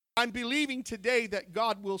I'm believing today that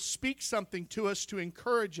God will speak something to us to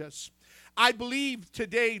encourage us. I believe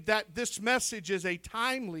today that this message is a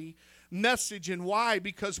timely message. And why?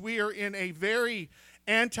 Because we are in a very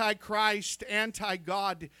anti-Christ,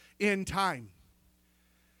 anti-God end time.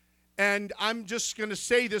 And I'm just going to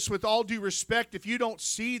say this with all due respect. If you don't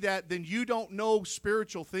see that, then you don't know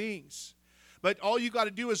spiritual things. But all you got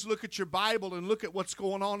to do is look at your Bible and look at what's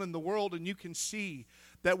going on in the world, and you can see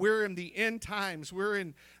that we're in the end times. We're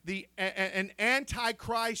in an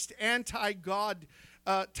anti-Christ, anti-God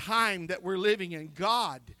time that we're living in.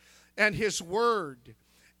 God and His Word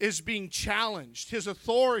is being challenged. His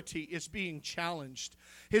authority is being challenged.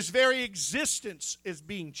 His very existence is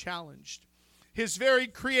being challenged. His very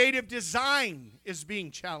creative design is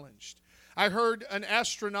being challenged. I heard an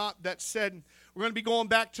astronaut that said, we're going to be going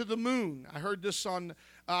back to the moon. I heard this on,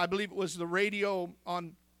 I believe it was the radio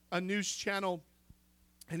on a news channel.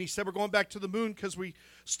 And he said, we're going back to the moon because we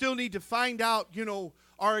still need to find out,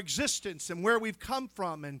 our existence and where we've come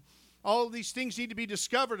from. And all of these things need to be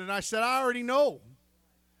discovered. And I said, I already know.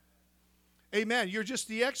 Amen. You're just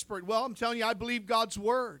the expert. Well, I'm telling you, I believe God's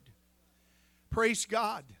Word. Praise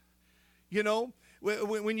God.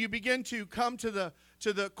 When you begin to come to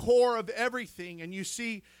the core of everything, and you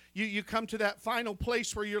see, you come to that final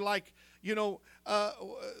place where you're like,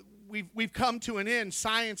 we've come to an end.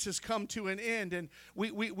 Science has come to an end, and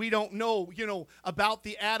we don't know, about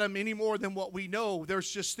the atom any more than what we know. There's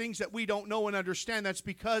just things that we don't know and understand. That's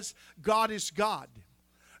because God is God.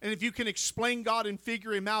 And if you can explain God and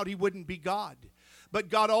figure Him out, He wouldn't be God. But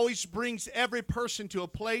God always brings every person to a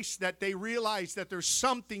place that they realize that there's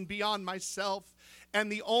something beyond myself. And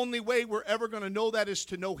the only way we're ever going to know that is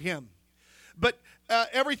to know Him. But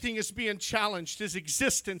everything is being challenged. His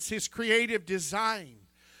existence, His creative design.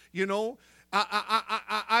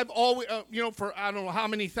 I've always, for I don't know how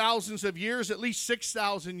many thousands of years, at least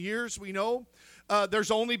 6,000 years, we know,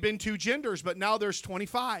 there's only been 2 genders, but now there's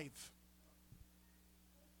 25.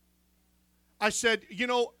 I said,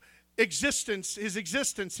 His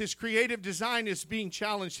existence, His creative design is being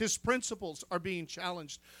challenged. His principles are being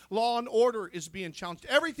challenged. Law and order is being challenged.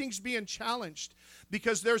 Everything's being challenged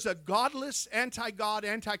because there's a godless, anti-God,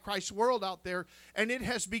 anti-Christ world out there, and it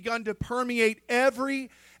has begun to permeate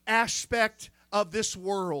every aspect of this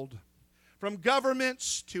world, from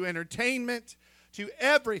governments to entertainment to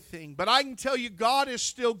everything. But I can tell you, God is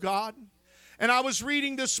still God. And I was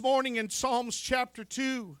reading this morning in Psalms chapter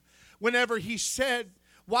 2, whenever He said,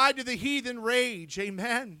 why do the heathen rage?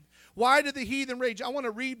 Amen. Why do the heathen rage? I want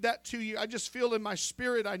to read that to you. I just feel in my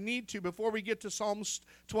spirit I need to before we get to Psalms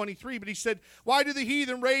 23. But He said, why do the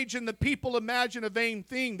heathen rage and the people imagine a vain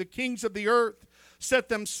thing? The kings of the earth set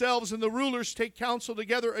themselves and the rulers take counsel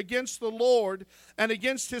together against the Lord and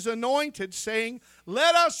against His anointed, saying,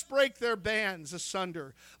 let us break their bands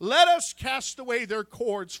asunder. Let us cast away their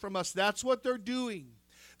cords from us. That's what they're doing.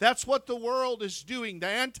 That's what the world is doing, the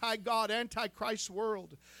anti-God, anti-Christ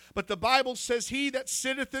world. But the Bible says, he that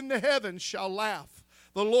sitteth in the heavens shall laugh.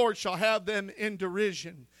 The Lord shall have them in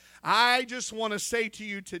derision. I just want to say to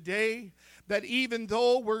you today that even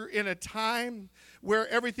though we're in a time where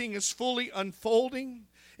everything is fully unfolding,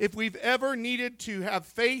 if we've ever needed to have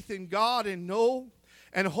faith in God and know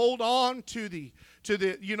and hold on to the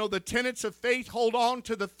tenets of faith, hold on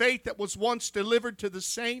to the faith that was once delivered to the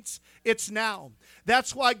saints, it's now.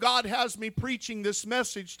 That's why God has me preaching this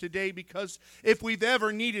message today, because if we've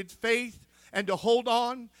ever needed faith and to hold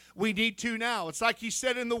on, we need to now. It's like He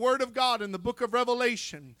said in the Word of God in the book of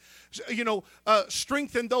Revelation,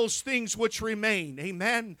 strengthen those things which remain.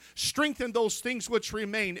 Amen. Strengthen those things which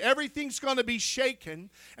remain. Everything's going to be shaken,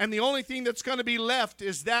 and the only thing that's going to be left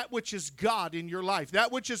is that which is God in your life,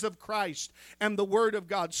 that which is of Christ and the Word of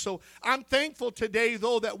God. So I'm thankful today,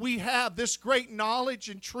 though, that we have this great knowledge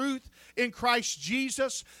and truth in Christ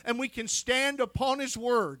Jesus, and we can stand upon His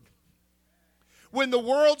Word. When the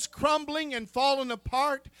world's crumbling and falling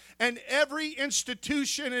apart and every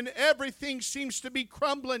institution and everything seems to be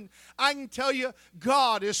crumbling, I can tell you,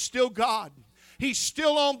 God is still God. He's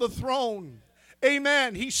still on the throne.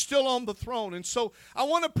 Amen. He's still on the throne. And so I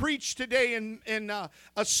want to preach today in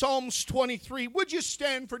Psalms 23. Would you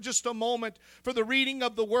stand for just a moment for the reading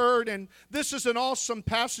of the Word? And this is an awesome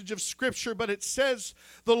passage of Scripture, but it says,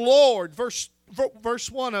 the Lord, verse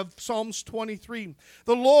 1 of Psalms 23,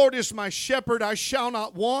 the Lord is my shepherd, I shall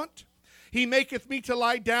not want. He maketh me to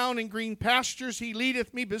lie down in green pastures. He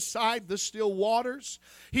leadeth me beside the still waters.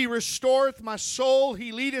 He restoreth my soul.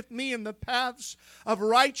 He leadeth me in the paths of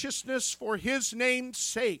righteousness for His name's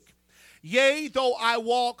sake. Yea, though I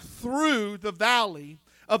walk through the valley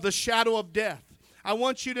of the shadow of death. I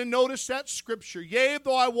want you to notice that scripture. Yea,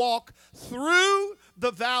 though I walk through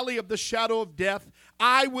the valley of the shadow of death,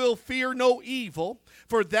 I will fear no evil,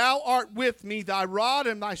 for thou art with me, thy rod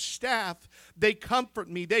and thy staff, they comfort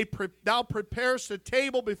me. Thou preparest a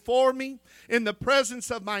table before me in the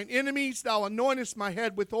presence of mine enemies. Thou anointest my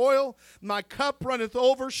head with oil. My cup runneth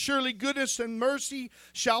over. Surely goodness and mercy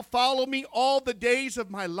shall follow me all the days of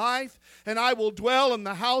my life, and I will dwell in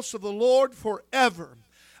the house of the Lord forever.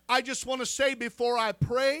 I just want to say before I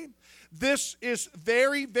pray, this is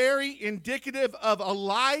very, very indicative of a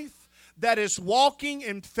life that is walking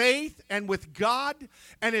in faith and with God,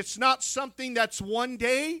 and it's not something that's one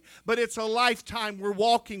day, but it's a lifetime we're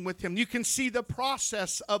walking with Him. You can see the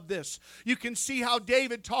process of this. You can see how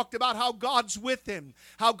David talked about how God's with him,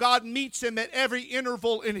 how God meets him at every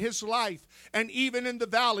interval in his life, and even in the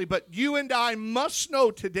valley. But you and I must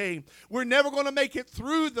know today, we're never going to make it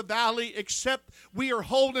through the valley except we are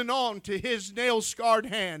holding on to His nail-scarred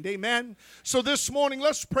hand. Amen? So this morning,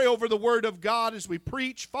 let's pray over the Word of God as we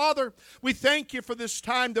preach. Father, we thank You for this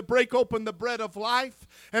time to break open the bread of life.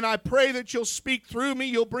 And I pray that You'll speak through me.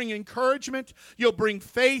 You'll bring encouragement. You'll bring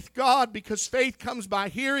faith, God, because faith comes by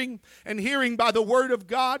hearing, and hearing by the Word of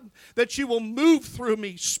God. That You will move through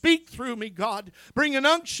me, speak through me, God. Bring an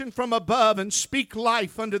unction from above and speak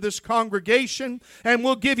life unto this congregation. And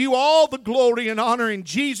we'll give You all the glory and honor. In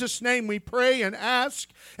Jesus' name we pray and ask.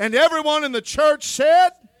 And everyone in the church said,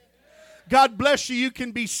 God bless you. You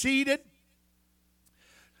can be seated.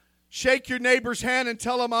 Shake your neighbor's hand and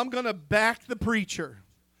tell them, I'm going to back the preacher.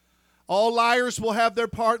 All liars will have their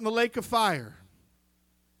part in the lake of fire.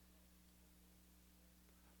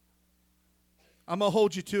 I'm going to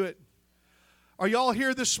hold you to it. Are y'all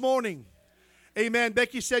here this morning? Amen.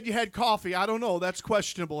 Becky said you had coffee. I don't know. That's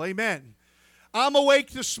questionable. Amen. I'm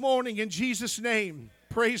awake this morning in Jesus' name.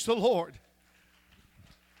 Praise the Lord.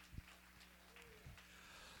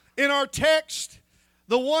 In our text,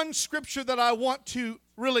 the one scripture that I want to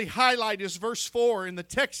really highlight is verse 4 in the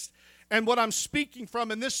text, and what I'm speaking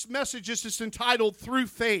from, and this message is just entitled Through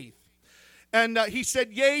Faith. And he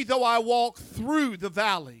said, yea, though I walk through the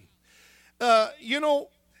valley.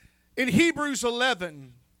 In Hebrews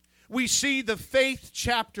 11, we see the faith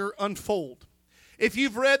chapter unfold. If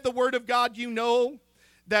you've read the Word of God, you know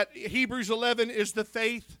that Hebrews 11 is the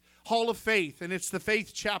faith, hall of faith, and it's the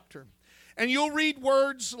faith chapter. And you'll read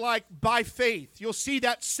words like by faith. You'll see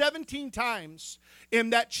that 17 times in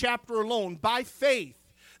that chapter alone. By faith,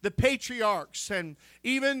 the patriarchs and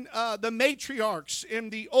even the matriarchs in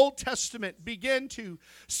the Old Testament begin to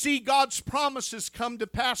see God's promises come to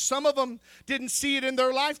pass. Some of them didn't see it in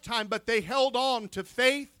their lifetime, but they held on to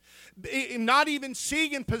faith, not even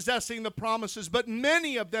seeing and possessing the promises, but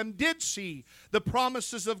many of them did see the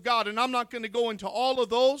promises of God. And I'm not going to go into all of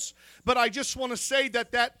those, but I just want to say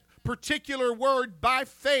that particular word, by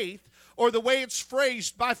faith, or the way it's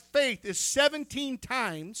phrased, by faith, is 17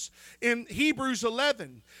 times in Hebrews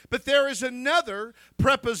 11. But there is another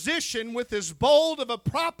preposition with as bold of a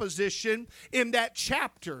proposition in that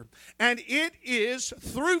chapter, and it is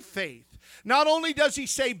through faith. Not only does he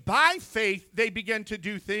say by faith they begin to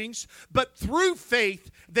do things, but through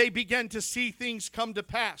faith they begin to see things come to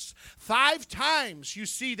pass. 5 times you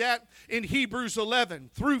see that in Hebrews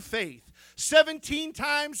 11, through faith. 17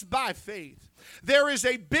 times by faith. There is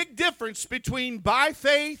a big difference between by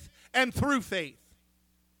faith and through faith.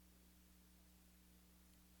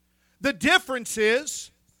 The difference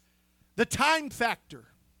is the time factor.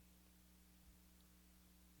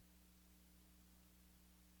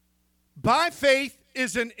 By faith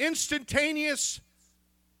is an instantaneous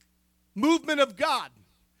movement of God.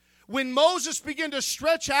 When Moses began to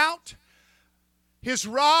stretch out his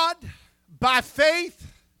rod, by faith,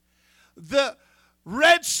 the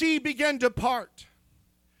Red Sea began to part.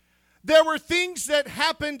 There were things that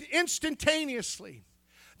happened instantaneously.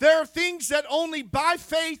 There are things that only by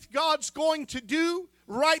faith God's going to do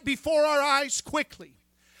right before our eyes quickly.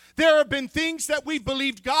 There have been things that we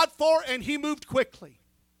believed God for, and He moved quickly.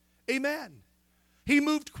 Amen. He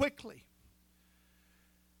moved quickly.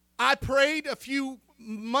 I prayed a few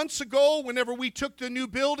months ago whenever we took the new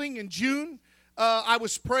building in June. I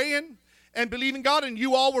was praying and believing God, and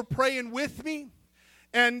you all were praying with me.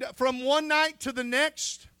 And from one night to the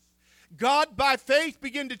next, God, by faith,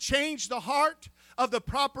 began to change the heart of the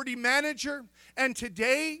property manager. And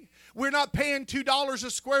today, we're not paying $2 a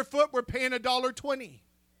square foot, we're paying $1.20.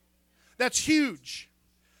 That's huge.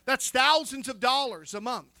 That's thousands of dollars a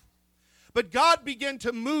month. But God began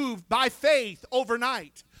to move by faith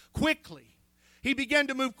overnight, quickly. He began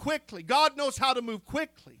to move quickly. God knows how to move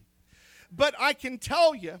quickly. But I can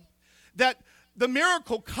tell you that the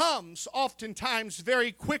miracle comes oftentimes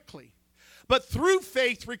very quickly. But through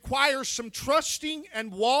faith requires some trusting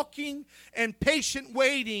and walking and patient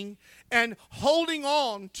waiting and holding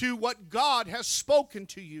on to what God has spoken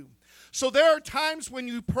to you. So there are times when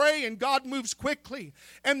you pray and God moves quickly.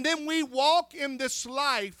 And then we walk in this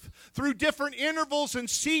life through different intervals and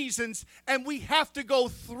seasons, and we have to go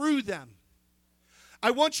through them.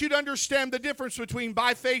 I want you to understand the difference between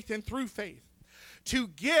by faith and through faith. To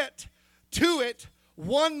get to it,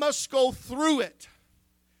 one must go through it.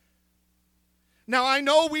 Now, I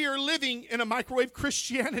know we are living in a microwave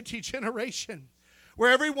Christianity generation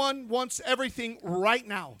where everyone wants everything right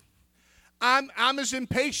now. I'm as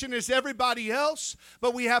impatient as everybody else,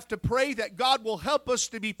 but we have to pray that God will help us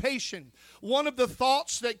to be patient. One of the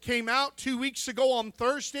thoughts that came out 2 weeks ago on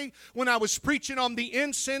Thursday when I was preaching on the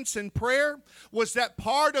incense and prayer was that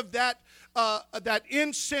part of that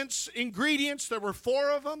incense ingredients, there were 4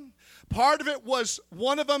 of them. Part of it was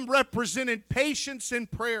one of them represented patience in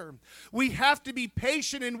prayer. We have to be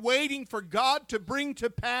patient in waiting for God to bring to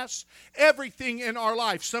pass everything in our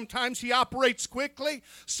life. Sometimes He operates quickly.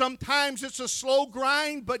 Sometimes it's a slow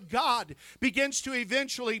grind, but God begins to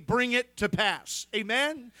eventually bring it to pass.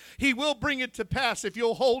 Amen? He will bring it to pass if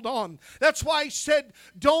you'll hold on. That's why He said,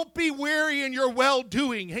 don't be weary in your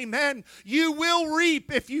well-doing. Amen? You will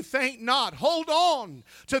reap if you faint not. Hold on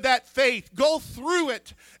to that faith. Go through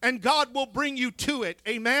it, and God will bring you to it.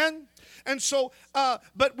 Amen? And so,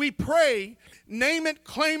 but we pray, name it,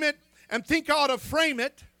 claim it, and think how to frame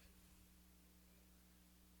it.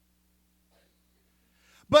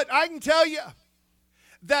 But I can tell you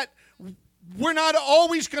that we're not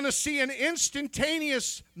always going to see an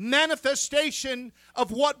instantaneous manifestation of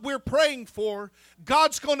what we're praying for.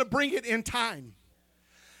 God's going to bring it in time.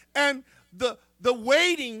 And the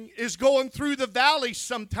waiting is going through the valley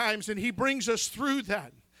sometimes, and He brings us through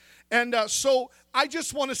that. And so I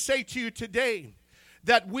just want to say to you today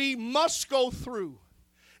that we must go through.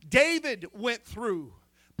 David went through.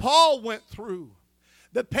 Paul went through.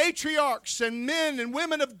 The patriarchs and men and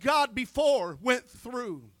women of God before went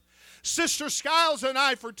through. Sister Skiles and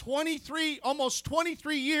I for almost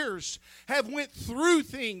 23 years have went through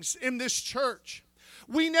things in this church.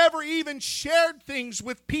 We never even shared things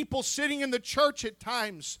with people sitting in the church at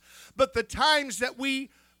times. But the times that we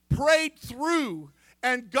prayed through,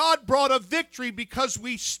 and God brought a victory because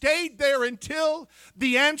we stayed there until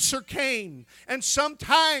the answer came. And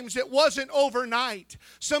sometimes it wasn't overnight.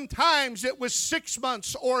 Sometimes it was 6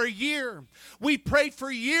 months or a year. We prayed for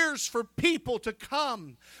years for people to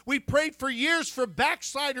come. We prayed for years for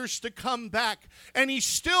backsliders to come back. And He's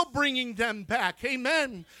still bringing them back.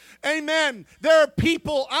 Amen. Amen. There are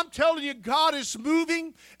people, I'm telling you, God is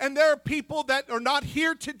moving. And there are people that are not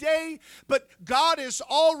here today. But God is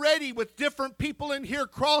already with different people in here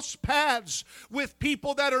cross paths with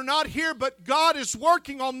people that are not here, but God is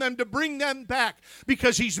working on them to bring them back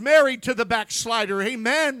because He's married to the backslider.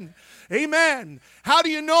 Amen. Amen. How do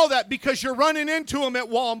you know that? Because you're running into them at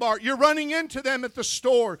Walmart. You're running into them at the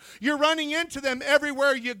store. You're running into them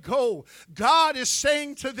everywhere you go. God is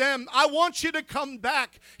saying to them, I want you to come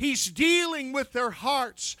back. He's dealing with their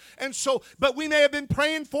hearts. And so, but we may have been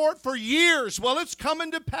praying for it for years. Well, it's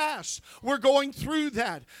coming to pass. We're going through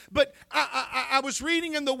that. But I was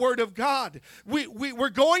reading in the Word of God. We're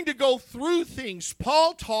going to go through things.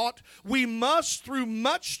 Paul taught we must, through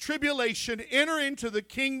much tribulation, enter into the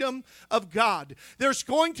kingdom of God. There's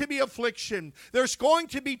going to be affliction. There's going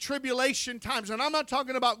to be tribulation times. And I'm not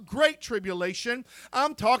talking about great tribulation.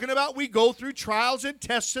 I'm talking about we go through trials and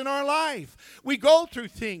tests in our life. We go through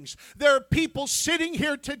things. There are people sitting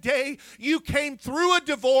here today. You came through a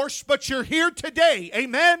divorce, but you're here today.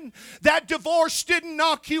 Amen? That divorce didn't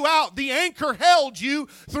knock you out. The anchor held you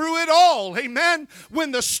through it all. Amen?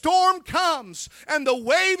 When the storm comes and the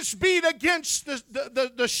waves beat against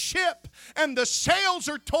the ship and the sails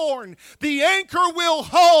are torn, the anchor will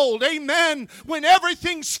hold. Amen. When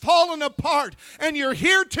everything's fallen apart and you're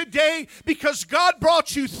here today because God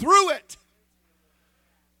brought you through it.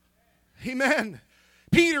 Amen.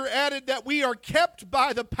 Peter added that we are kept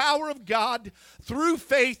by the power of God through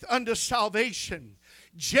faith unto salvation.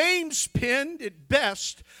 James penned it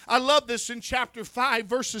best. I love this in chapter 5,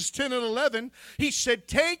 verses 10 and 11. He said,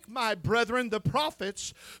 take, my brethren, the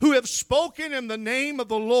prophets who have spoken in the name of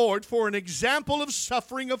the Lord for an example of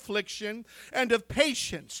suffering, affliction, and of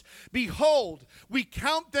patience. Behold, we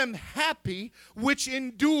count them happy which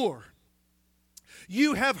endure.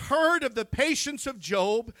 You have heard of the patience of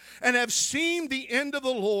Job and have seen the end of the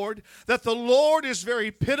Lord, that the Lord is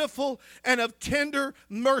very pitiful and of tender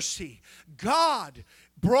mercy. God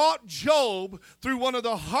brought Job through one of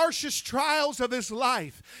the harshest trials of his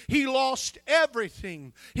life. He lost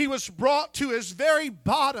everything. He was brought to his very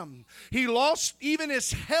bottom. He lost even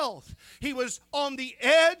his health. He was on the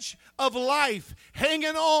edge of life,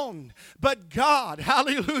 hanging on. But God,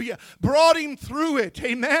 hallelujah, brought him through it.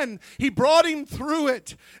 Amen. He brought him through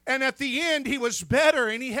it. And at the end, he was better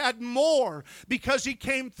and he had more because he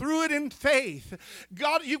came through it in faith.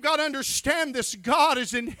 God, you've got to understand this. God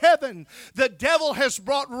is in heaven. The devil has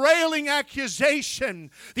brought railing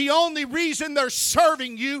accusation. The only reason they're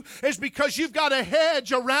serving you is because you've got a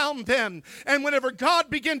hedge around them. And whenever God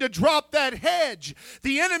began to drop that hedge,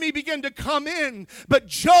 the enemy began to come in. But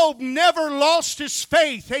Job never lost his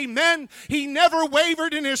faith. Amen. He never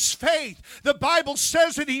wavered in his faith. The Bible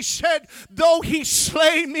says that he said, though he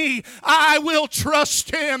slay me, I will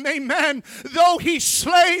trust him. Amen. Though he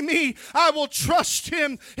slay me, I will trust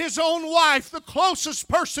him. His own wife, the closest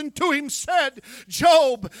person to him, said,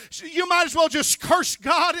 Job, you might as well just curse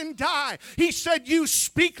God and die. He said, you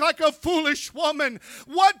speak like a foolish woman.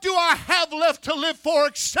 What do I have left to live for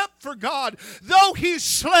except for God? Though he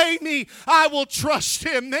slay me, I will trust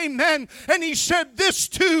him. Amen. And he said this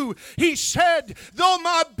too. He said, though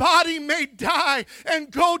my body may die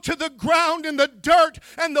and go to the ground in the dirt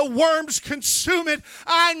and the worms consume it,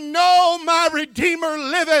 I know my Redeemer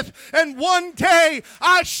liveth, and one day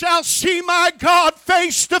I shall see my God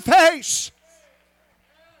face to face.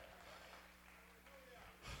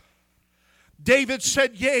 David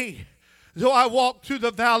said, yea, though I walk through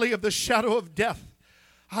the valley of the shadow of death,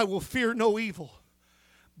 I will fear no evil.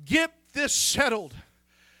 Get this settled.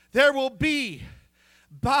 There will be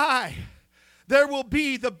the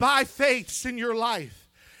by faiths in your life.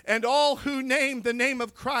 And all who name the name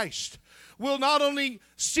of Christ will not only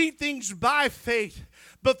see things by faith,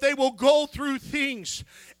 but they will go through things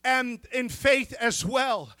and in faith as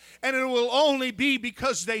well. And it will only be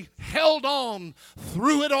because they held on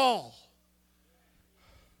through it all.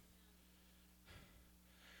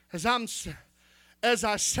 As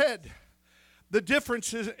I said, the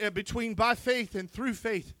difference between by faith and through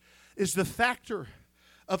faith is the factor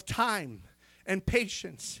of time and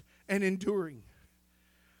patience and enduring.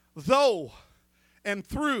 Though and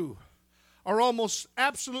through are almost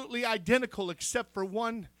absolutely identical except for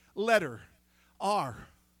one letter, R.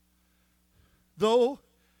 Though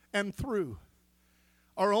and through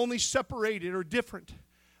are only separated or different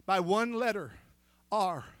by one letter,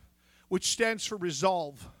 R, which stands for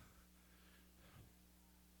resolve.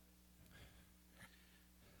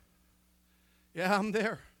 Yeah, I'm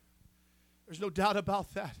there. There's no doubt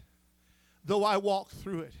about that. Though I walk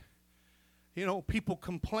through it. You know, people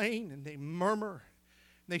complain and they murmur.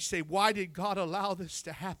 And they say, why did God allow this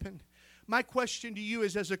to happen? My question to you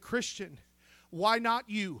is, as a Christian, why not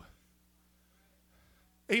you?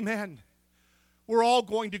 Amen. We're all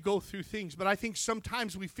going to go through things, but I think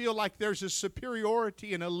sometimes we feel like there's a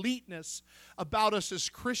superiority and eliteness about us as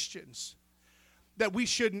Christians that we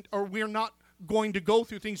shouldn't, or we're not going to go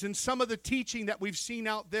through things. And some of the teaching that we've seen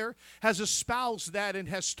out there has espoused that and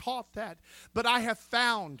has taught that. But I have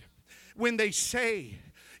found when they say,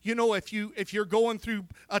 you know, if you're going through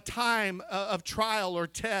a time of trial or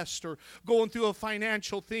test, or going through a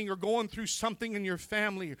financial thing, or going through something in your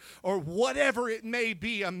family, or whatever it may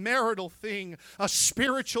be, a marital thing, a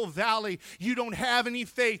spiritual valley, you don't have any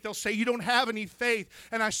faith. They'll say, you don't have any faith.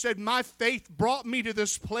 And I said, my faith brought me to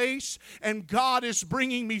this place, and God is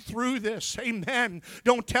bringing me through this. Amen.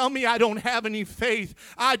 Don't tell me I don't have any faith.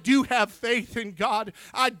 I do have faith in God.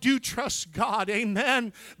 I do trust God.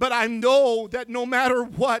 Amen. But I know that no matter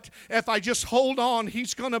what, if I just hold on,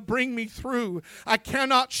 He's going to bring me through. I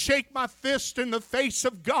cannot shake my fist in the face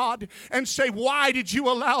of God and say, why did you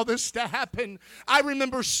allow this to happen? I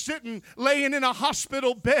remember laying in a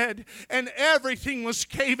hospital bed, and everything was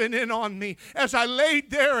caving in on me as I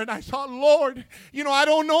laid there, and I thought, Lord, you know, I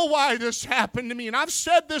don't know why this happened to me. And I've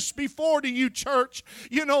said this before to you, church.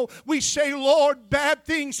 You know, we say, Lord, bad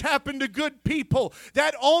things happen to good people.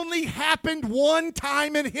 That only happened one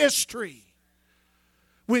time in history.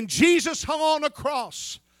 When Jesus hung on a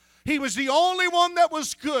cross, He was the only one that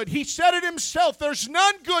was good. He said it Himself, there's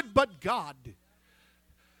none good but God.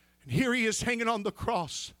 And here He is hanging on the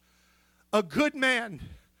cross. A good man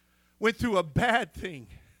went through a bad thing,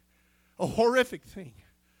 a horrific thing.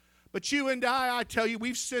 But you and I tell you,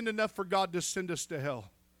 we've sinned enough for God to send us to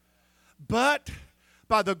hell. But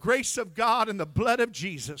by the grace of God and the blood of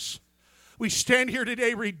Jesus, we stand here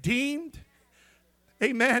today redeemed.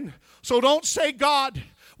 Amen. So don't say, God,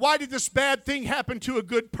 why did this bad thing happen to a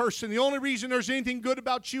good person? The only reason there's anything good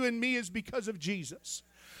about you and me is because of Jesus.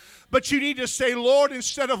 But you need to say, Lord,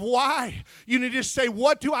 instead of why, you need to say,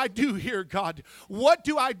 what do I do here, God? What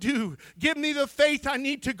do I do? Give me the faith I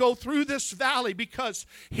need to go through this valley, because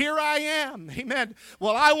here I am. Amen.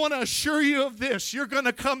 Well, I want to assure you of this. You're going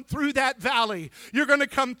to come through that valley. You're going to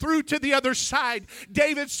come through to the other side.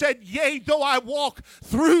 David said, yea, though I walk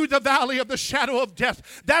through the valley of the shadow of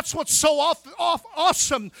death. That's what's so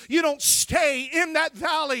awesome. You don't stay in that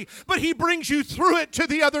valley, but he brings you through it to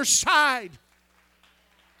the other side.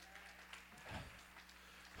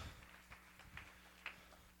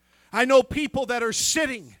 I know people that are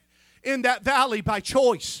sitting in that valley by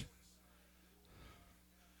choice.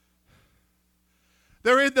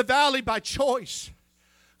 They're in the valley by choice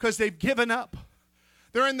because they've given up.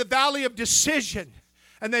 They're in the valley of decision,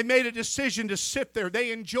 and they made a decision to sit there. They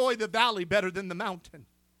enjoy the valley better than the mountain.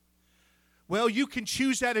 Well, you can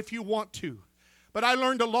choose that if you want to. But I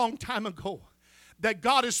learned a long time ago that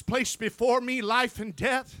God has placed before me life and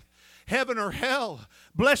death, heaven or hell,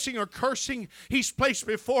 blessing or cursing. He's placed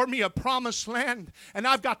before me a promised land, and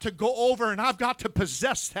I've got to go over and I've got to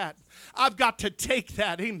possess that. I've got to take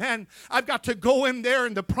that. Amen. I've got to go in there,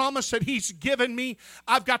 and the promise that he's given me,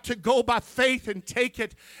 I've got to go by faith and take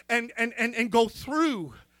it and go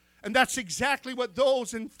through. And that's exactly what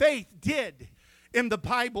those in faith did in the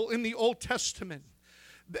Bible, in the Old Testament.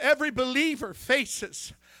 Every believer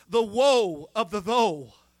faces the woe of the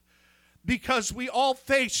though, because we all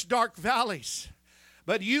face dark valleys.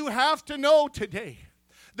 But you have to know today,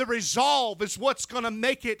 the resolve is what's going to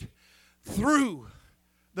make it through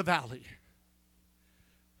the valley.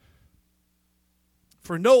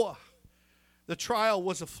 For Noah, the trial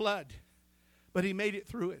was a flood, but he made it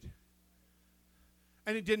through it.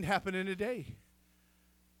 And it didn't happen in a day.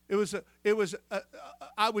 It was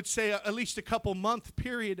I would say at least a couple month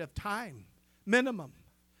period of time, minimum.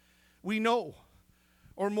 We know,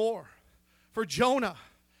 or more. For Jonah,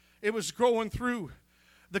 it was growing through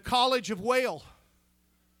the College of Whale.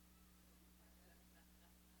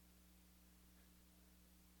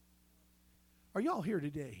 Are y'all here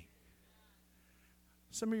today?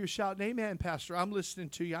 Some of you are shouting, amen, Pastor. I'm listening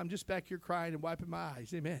to you. I'm just back here crying and wiping my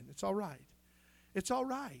eyes. Amen. It's all right. It's all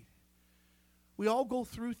right. We all go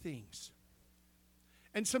through things.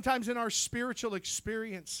 And sometimes in our spiritual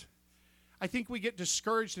experience, I think we get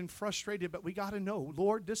discouraged and frustrated, but we got to know,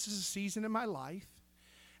 Lord, this is a season in my life,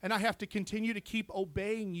 and I have to continue to keep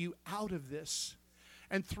obeying you out of this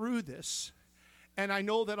and through this. And I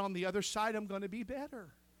know that on the other side, I'm going to be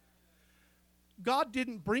better. God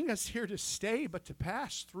didn't bring us here to stay, but to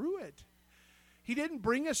pass through it. He didn't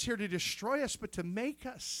bring us here to destroy us, but to make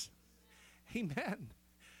us. Amen.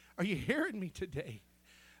 Are you hearing me today?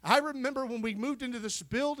 I remember when we moved into this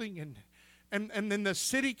building, and then the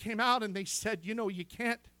city came out and they said, you know, you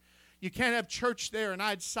can't have church there. And I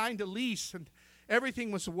had signed a lease, and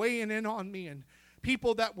everything was weighing in on me. And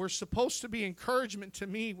people that were supposed to be encouragement to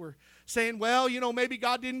me were saying, well, you know, maybe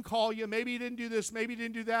God didn't call you. Maybe he didn't do this. Maybe he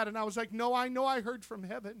didn't do that. And I was like, no, I know I heard from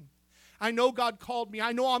heaven. I know God called me.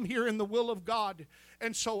 I know I'm here in the will of God.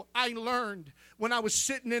 And so I learned when I was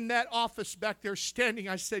sitting in that office back there standing,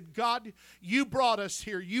 I said, God, you brought us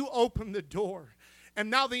here. You opened the door.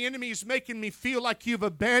 And now the enemy is making me feel like you've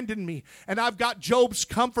abandoned me. And I've got Job's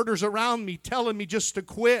comforters around me telling me just to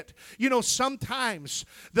quit. You know, sometimes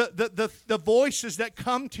the voices that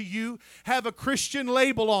come to you have a Christian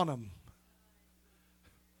label on them.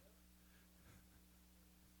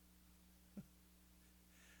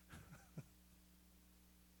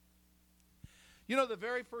 You know, the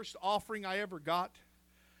very first offering I ever got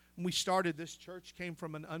when we started this church came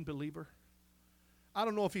from an unbeliever. I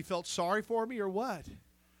don't know if he felt sorry for me or what.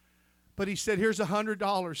 But he said, here's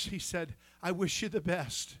 $100. He said, I wish you the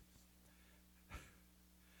best.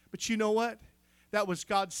 But you know what? That was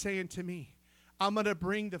God saying to me, I'm going to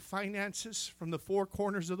bring the finances from the four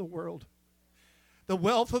corners of the world. The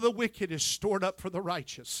wealth of the wicked is stored up for the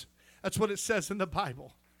righteous. That's what it says in the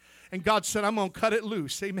Bible. And God said, I'm going to cut it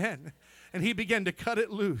loose. Amen. And he began to cut it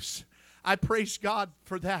loose. I praise God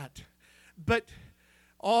for that. But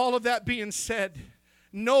all of that being said,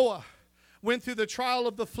 Noah went through the trial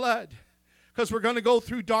of the flood, because we're going to go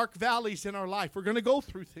through dark valleys in our life. We're going to go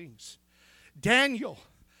through things. Daniel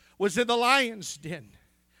was in the lion's den.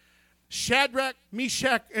 Shadrach,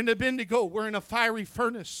 Meshach, and Abednego were in a fiery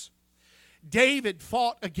furnace. David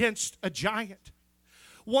fought against a giant.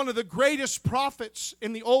 One of the greatest prophets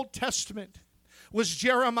in the Old Testament was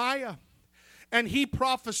Jeremiah. And he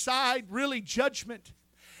prophesied really judgment.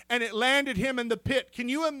 And it landed him in the pit. Can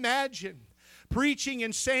you imagine preaching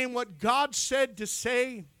and saying what God said to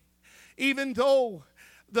say, even though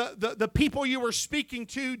the people you were speaking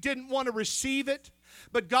to didn't want to receive it?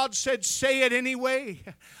 But God said, say it anyway.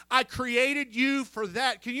 I created you for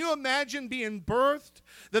that. Can you imagine being birthed?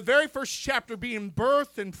 The very first chapter, being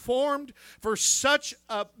birthed and formed for such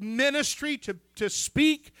a ministry to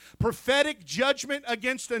speak prophetic judgment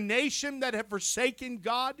against a nation that had forsaken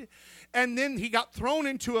God. And then he got thrown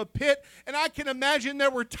into a pit. And I can imagine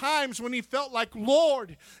there were times when he felt like,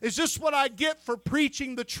 Lord, is this what I get for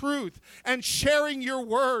preaching the truth and sharing your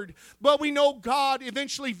word? Well, we know God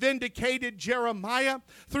eventually vindicated Jeremiah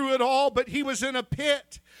through it all, but he was in a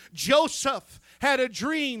pit. Joseph had a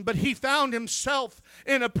dream, but he found himself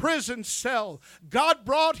in a prison cell. God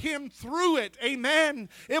brought him through it. Amen.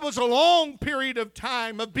 It was a long period of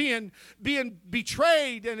time of being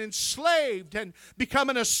betrayed and enslaved and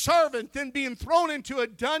becoming a servant, then being thrown into a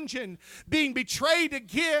dungeon, being betrayed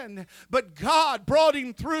again. But God brought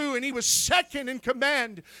him through, and he was second in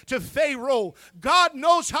command to Pharaoh. God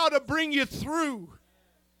knows how to bring you through.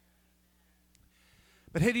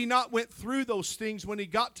 But had he not went through those things when he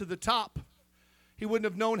got to the top, he wouldn't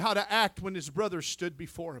have known how to act when his brothers stood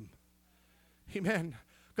before him. Amen.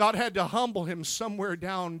 God had to humble him somewhere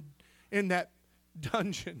down in that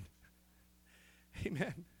dungeon.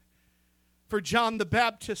 Amen. For John the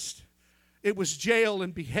Baptist, it was jail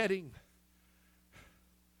and beheading.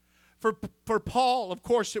 For Paul, of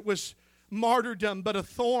course, it was martyrdom, but a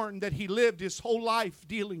thorn that he lived his whole life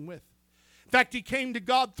dealing with. In fact, he came to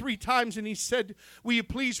God 3 times and he said, will you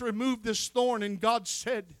please remove this thorn? And God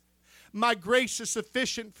said, my grace is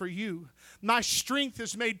sufficient for you. My strength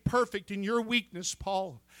is made perfect in your weakness,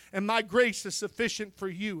 Paul. And my grace is sufficient for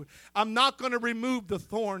you. I'm not going to remove the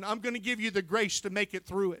thorn. I'm going to give you the grace to make it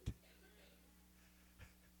through it.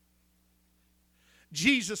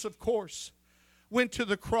 Jesus, of course, went to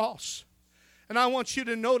the cross. And I want you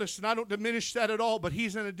to notice, and I don't diminish that at all, but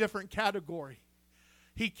he's in a different category.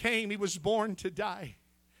 He came, he was born to die.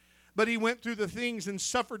 But he went through the things and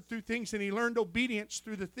suffered through things, and he learned obedience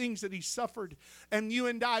through the things that he suffered. And you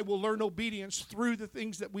and I will learn obedience through the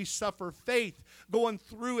things that we suffer. Faith, going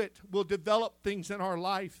through it, will develop things in our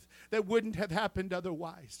life that wouldn't have happened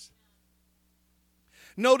otherwise.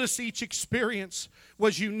 Notice each experience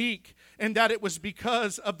was unique in that it was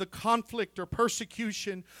because of the conflict or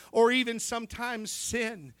persecution or even sometimes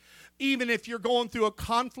sin. Even if you're going through a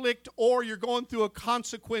conflict or you're going through a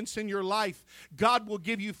consequence in your life, God will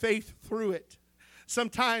give you faith through it.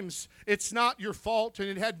 Sometimes it's not your fault and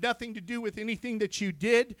it had nothing to do with anything that you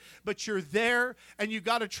did, but you're there and you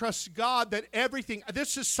got to trust God that everything,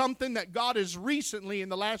 this is something that God has recently in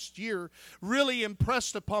the last year really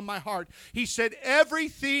impressed upon my heart. He said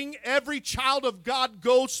everything every child of God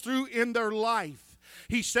goes through in their life,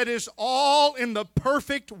 he said, is all in the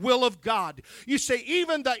perfect will of God. You say,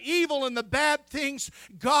 even the evil and the bad things,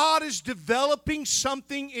 God is developing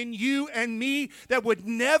something in you and me that would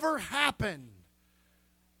never happen.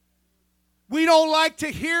 We don't like to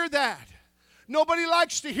hear that. Nobody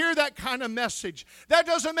likes to hear that kind of message. That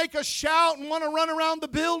doesn't make us shout and want to run around the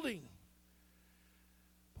building.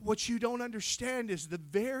 What you don't understand is the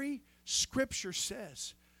very Scripture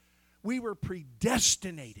says we were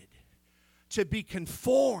predestinated to be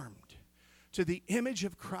conformed to the image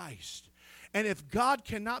of Christ. And if God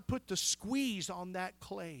cannot put the squeeze on that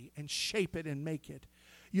clay and shape it and make it,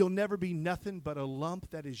 you'll never be nothing but a lump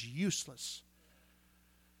that is useless.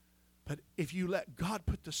 But if you let God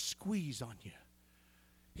put the squeeze on you,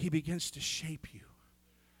 He begins to shape you.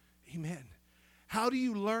 Amen. How do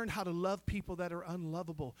you learn how to love people that are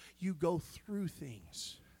unlovable? You go through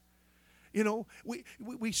things. You know,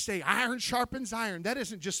 we say iron sharpens iron. That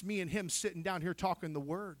isn't just me and him sitting down here talking the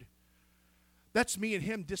word. That's me and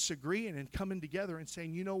him disagreeing and coming together and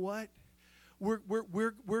saying, you know what?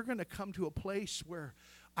 We're going to come to a place where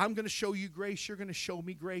I'm going to show you grace, you're going to show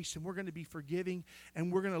me grace, and we're going to be forgiving,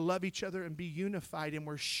 and we're going to love each other and be unified, and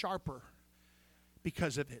we're sharper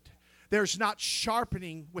because of it. There's not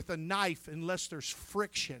sharpening with a knife unless there's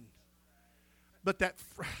friction. But that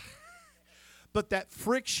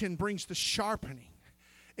friction brings the sharpening.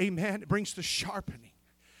 Amen. It brings the sharpening.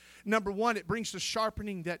 Number one, it brings the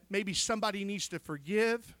sharpening that maybe somebody needs to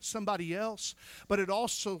forgive somebody else, but it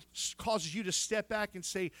also causes you to step back and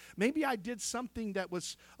say, maybe I did something that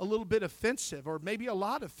was a little bit offensive or maybe a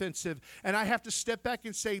lot offensive, and I have to step back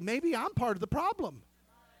and say, maybe I'm part of the problem.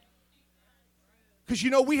 Because,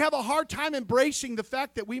 you know, we have a hard time embracing the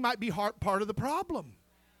fact that we might be part of the problem.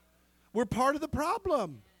 We're part of the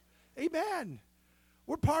problem. Amen.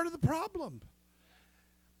 We're part of the problem.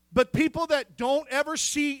 But people that don't ever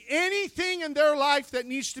see anything in their life that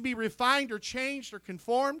needs to be refined or changed or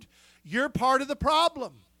conformed, you're part of the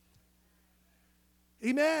problem.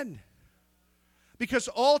 Amen. Because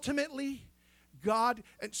ultimately, God,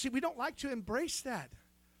 and see, we don't like to embrace that.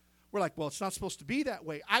 We're like, well, it's not supposed to be that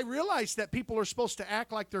way. I realize that people are supposed to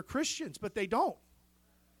act like they're Christians, but they don't.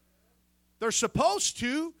 They're supposed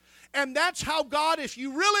to, and that's how God, if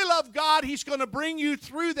you really love God, He's going to bring you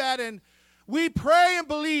through that, and we pray and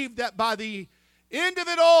believe that by the end of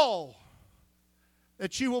it all,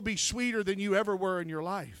 that you will be sweeter than you ever were in your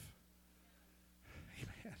life.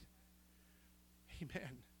 Amen.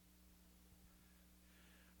 Amen.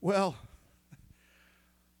 Well,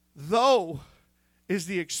 though is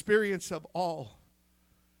the experience of all,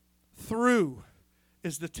 through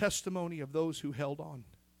is the testimony of those who held on.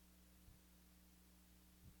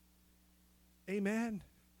 Amen.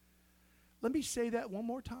 Let me say that one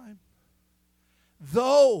more time.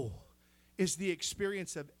 Though is the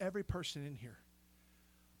experience of every person in here,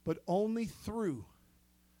 but only through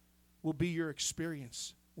will be your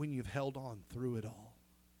experience when you've held on through it all.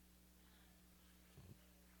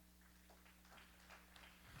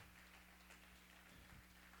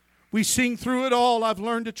 We sing through it all. I've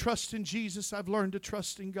learned to trust in Jesus. I've learned to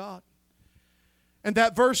trust in God. And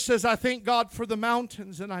that verse says, I thank God for the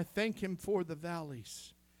mountains and I thank Him for the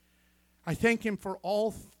valleys. I thank Him for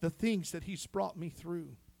all the things that He's brought me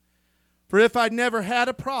through. For if I'd never had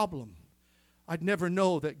a problem, I'd never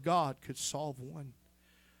know that God could solve one.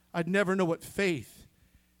 I'd never know what faith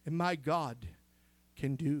in my God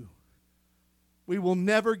can do. We will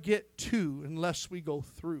never get to unless we go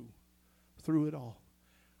through it all.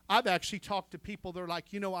 I've actually talked to people, they're like,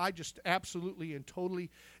 I just absolutely and totally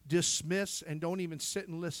dismiss and don't even sit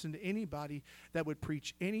and listen to anybody that would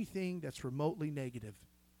preach anything that's remotely negative.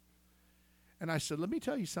 And I said, let me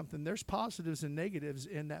tell you something. There's positives and negatives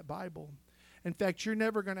in that Bible. In fact, you're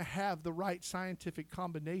never going to have the right scientific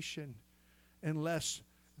combination unless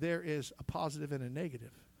there is a positive and a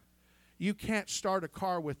negative. You can't start a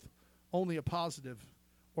car with only a positive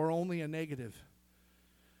or only a negative.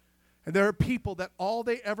 And there are people that all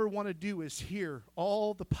they ever want to do is hear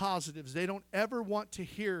all the positives. They don't ever want to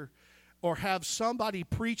hear or have somebody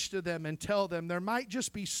preach to them and tell them there might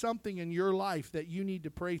just be something in your life that you need to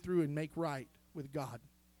pray through and make right with God.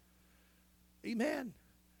 Amen.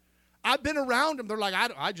 I've been around them. They're like,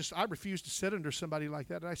 I refuse to sit under somebody like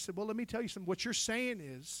that. And I said, well, let me tell you something. What you're saying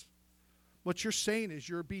is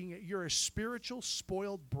you're a spiritual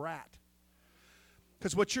spoiled brat.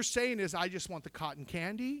 Because what you're saying is, I just want the cotton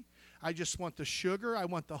candy. I just want the sugar. I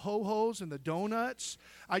want the ho-hos and the donuts.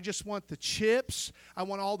 I just want the chips. I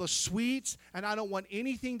want all the sweets. And I don't want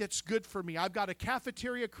anything that's good for me. I've got a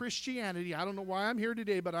cafeteria Christianity. I don't know why I'm here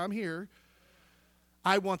today, but I'm here.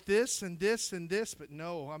 I want this and this and this. But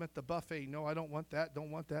no, I'm at the buffet. No, I don't want that, don't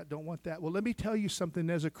want that, don't want that. Well, let me tell you something.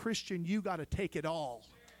 As a Christian, you got to take it all.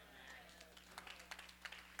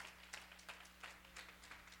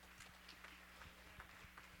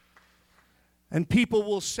 And people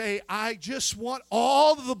will say, I just want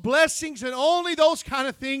all the blessings and only those kind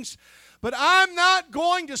of things. But I'm not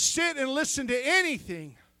going to sit and listen to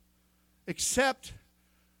anything except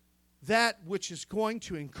that which is going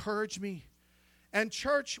to encourage me. And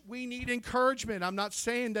church, we need encouragement. I'm not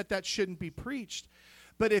saying that shouldn't be preached.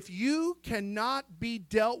 But if you cannot be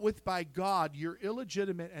dealt with by God, you're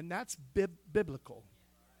illegitimate, and that's biblical.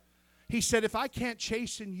 He said, if I can't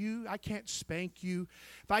chasten you, I can't spank you,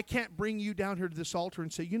 if I can't bring you down here to this altar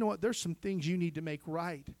and say, you know what, there's some things you need to make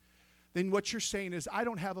right, then what you're saying is, I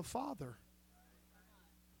don't have a father.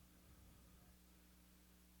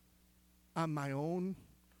 I'm my own,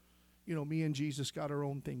 me and Jesus got our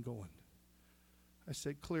own thing going. I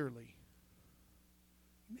said, clearly.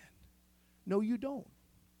 Amen. No, you don't.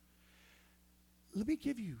 Let me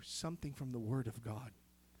give you something from the Word of God.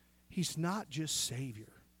 He's not just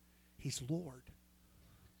Savior. He's Lord.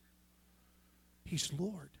 He's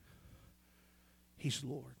Lord. He's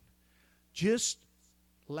Lord. Just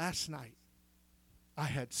last night, I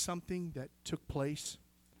had something that took place.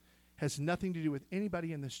 Has nothing to do with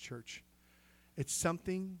anybody in this church. It's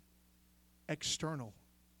something external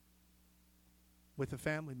with a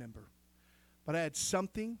family member. But I had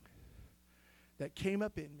something that came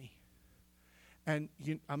up in me. And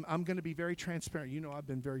I'm going to be very transparent. I've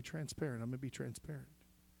been very transparent. I'm going to be transparent.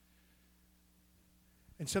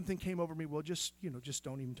 And something came over me. Well, just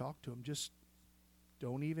don't even talk to him. Just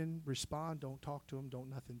don't even respond. Don't talk to him.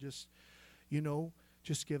 Don't nothing. Just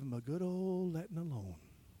give him a good old letting alone.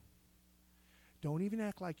 Don't even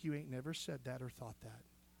act like you ain't never said that or thought that.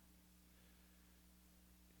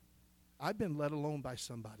 I've been let alone by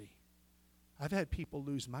somebody. I've had people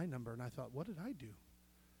lose my number, and I thought, what did I do?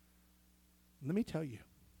 Let me tell you.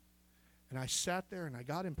 And I sat there, and I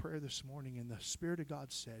got in prayer this morning, and the Spirit of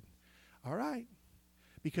God said, all right.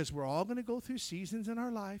 Because we're all going to go through seasons in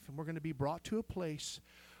our life, and we're going to be brought to a place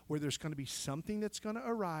where there's going to be something that's going to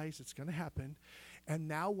arise, it's going to happen. And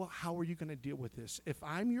now how are you going to deal with this? If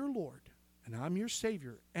I'm your Lord, and I'm your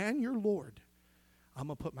Savior, and your Lord, I'm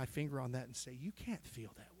going to put my finger on that and say, you can't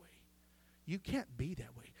feel that way. You can't be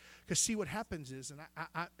that way. Because see, what happens is,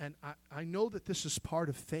 and I know that this is part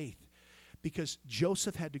of faith, because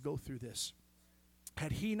Joseph had to go through this.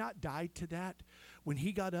 Had he not died to that, when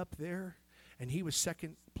he got up there, and he was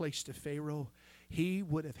second place to Pharaoh, he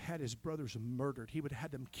would have had his brothers murdered. He would have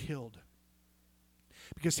had them killed.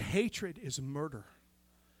 Because hatred is murder.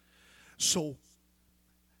 So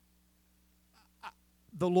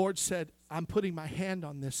the Lord said, I'm putting my hand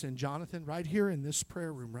on this, and Jonathan, right here in this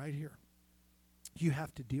prayer room, right here, you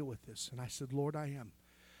have to deal with this. And I said, Lord, I am.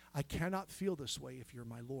 I cannot feel this way if you're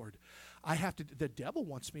my Lord. The devil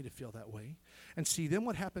wants me to feel that way. And see, then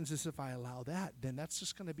what happens is if I allow that, then that's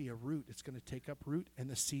just going to be a root. It's going to take up root, and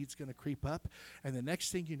the seed's going to creep up. And the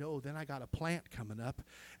next thing you know, then I got a plant coming up,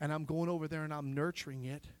 and I'm going over there and I'm nurturing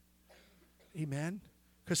it. Amen?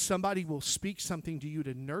 Because somebody will speak something to you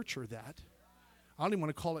to nurture that. I don't even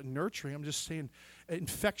want to call it nurturing. I'm just saying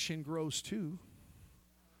infection grows too.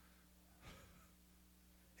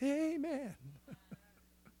 Amen.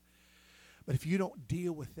 But if you don't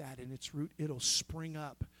deal with that in its root, it'll spring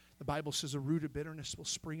up. The Bible says a root of bitterness will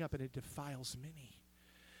spring up and it defiles many.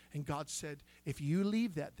 And God said, if you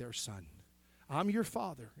leave that there, son, I'm your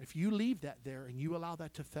father. If you leave that there and you allow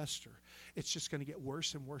that to fester, it's just going to get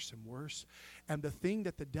worse and worse and worse. And the thing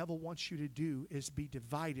that the devil wants you to do is be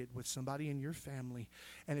divided with somebody in your family.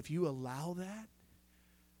 And if you allow that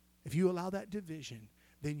division,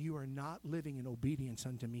 then you are not living in obedience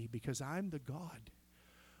unto me, because I'm the God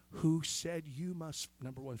who said you must,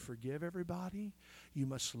 number one, forgive everybody. You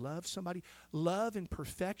must love somebody. Love in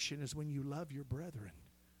perfection is when you love your brethren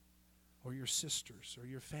or your sisters or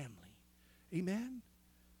your family. Amen?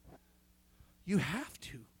 You have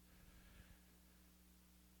to.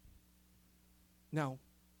 Now,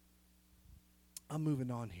 I'm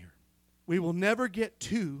moving on here. We will never get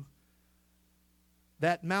to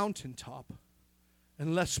that mountaintop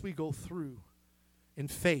unless we go through in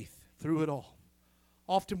faith through it all.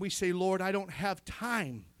 Often we say, Lord, I don't have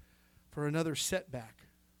time for another setback.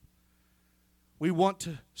 We want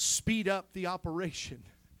to speed up the operation.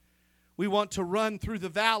 We want to run through the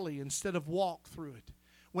valley instead of walk through it.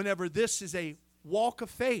 Whenever this is a walk of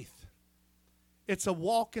faith, it's a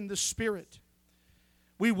walk in the Spirit.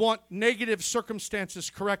 We want negative circumstances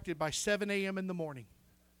corrected by 7 a.m. in the morning.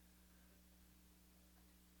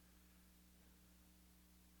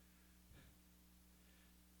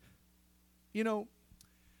 You know,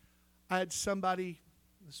 I had somebody,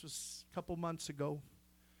 this was a couple months ago,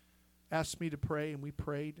 asked me to pray, and we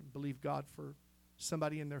prayed and believed God for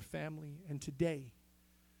somebody in their family. And today,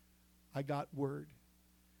 I got word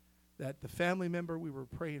that the family member we were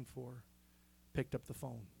praying for picked up the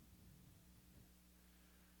phone.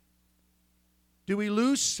 Do we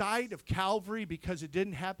lose sight of Calvary because it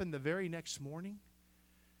didn't happen the very next morning?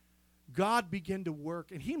 God began to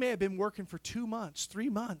work, and He may have been working for 2 months, 3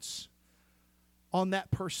 months on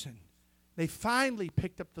that person. They finally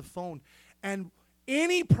picked up the phone. And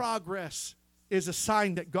any progress is a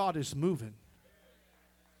sign that God is moving.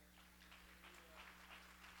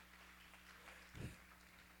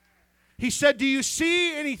 He said, do you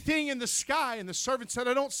see anything in the sky? And the servant said,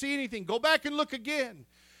 I don't see anything. Go back and look again.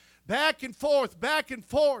 Back and forth, back and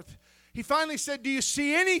forth. He finally said, do you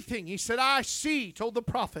see anything? He said, I see, told the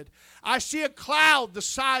prophet. I see a cloud the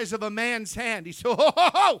size of a man's hand. He said,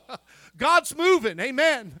 oh, God's moving,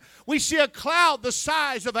 amen. We see a cloud the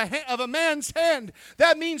size of a man's hand.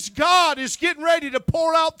 That means God is getting ready to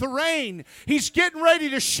pour out the rain. He's getting ready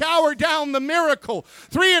to shower down the miracle.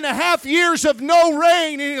 3.5 years of no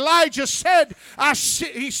rain, and Elijah said,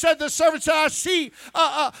 the servant said, I see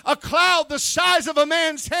a cloud the size of a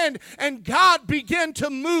man's hand. And God began to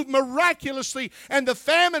move miraculously, and the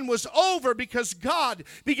famine was over because God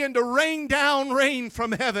began to rain down rain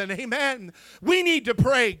from heaven. Amen. We need to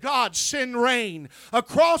pray, God, send rain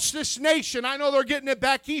across this nation. I know they're getting it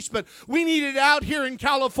back east, but we need it out here in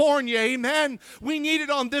California. Amen. We need it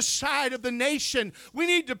on this side of the nation. We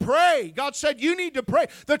need to pray. God said you need to pray.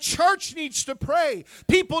 The church needs to pray.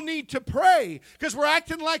 People need to pray, because we're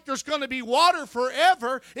acting like there's going to be water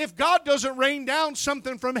forever if God doesn't rain down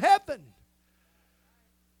something from heaven.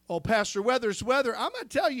 Oh, Pastor Weathers, I'm going to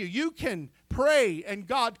tell you, you can pray and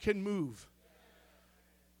God can move.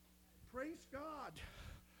 Praise God.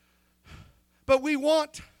 But we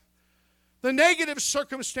want the negative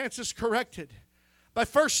circumstances corrected by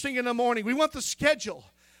first thing in the morning. We want the schedule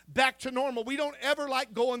back to normal. We don't ever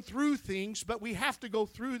like going through things, but we have to go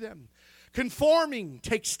through them. Conforming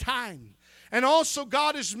takes time. And also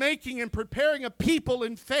God is making and preparing a people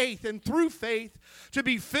in faith and through faith to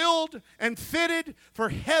be filled and fitted for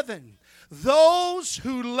heaven. Those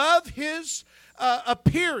who love His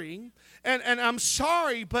appearing, and I'm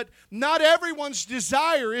sorry, but not everyone's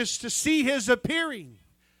desire is to see His appearing.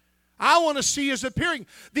 I want to see His appearing.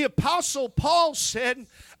 The Apostle Paul said,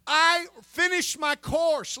 I finished my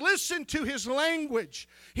course. Listen to his language.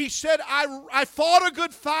 He said, I fought a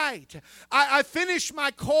good fight. I finished my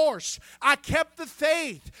course. I kept the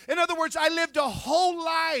faith. In other words, I lived a whole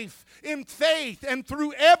life in faith, and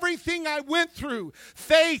through everything I went through,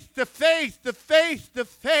 faith to faith to faith to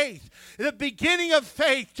faith, the beginning of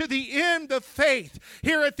faith to the end of faith.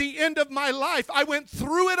 Here at the end of my life, I went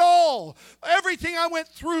through it all. Everything I went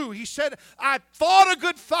through, he said, I fought a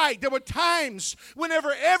good fight. There were times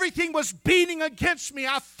whenever everything was beating against me,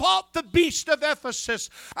 I fought the beast of Ephesus.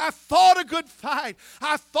 I fought a good fight.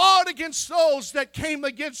 I fought against those that came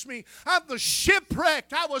against me. I was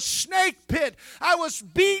shipwrecked. I was snake pit. I was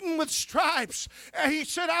beaten with stripes. And he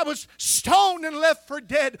said I was stoned and left for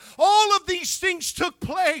dead. All of these things took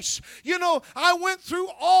place. You know, I went through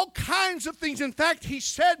all kinds of things. In fact, he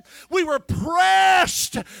said we were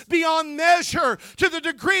pressed beyond measure to the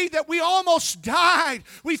degree that we almost died.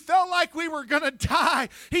 We felt like we were going to die.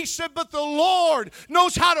 He said, but the Lord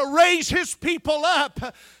knows how to raise His people up.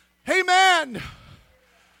 Amen.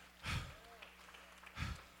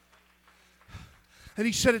 And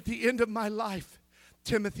he said, at the end of my life,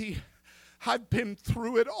 Timothy, I've been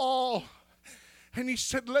through it all. And he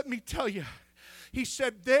said, let me tell you, he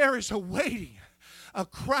said, there is awaiting a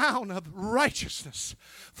crown of righteousness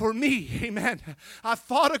for me. Amen. I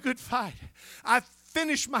fought a good fight. I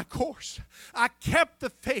finished my course. I kept the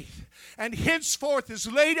faith. And henceforth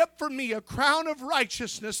is laid up for me a crown of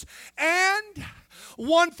righteousness, and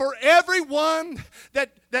one for everyone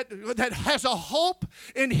that has a hope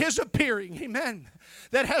in His appearing. Amen.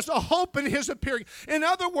 That has a hope in His appearing. In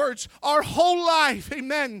other words, our whole life,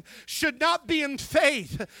 amen, should not be in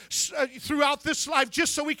faith throughout this life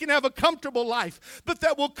just so we can have a comfortable life, but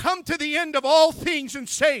that we'll come to the end of all things and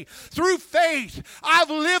say, through faith, I've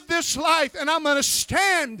lived this life and I'm going to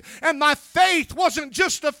stand. And my faith wasn't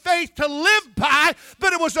just a faith to live by,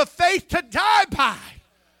 but it was a faith to die by.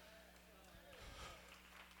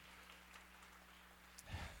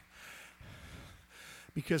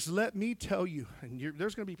 Because let me tell you, and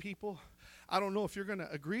there's going to be people, I don't know if you're going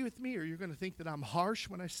to agree with me or you're going to think that I'm harsh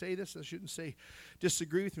when I say this. I shouldn't say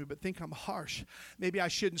disagree with me, but think I'm harsh. Maybe I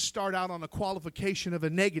shouldn't start out on a qualification of a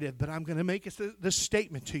negative, but I'm going to make this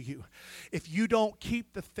statement to you. If you don't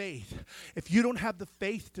keep the faith, if you don't have the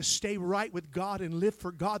faith to stay right with God and live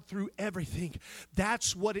for God through everything,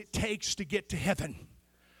 that's what it takes to get to heaven.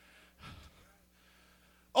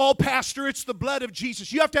 Oh, Pastor, it's the blood of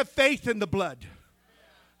Jesus. You have to have faith in the blood.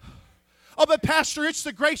 Oh, but Pastor, it's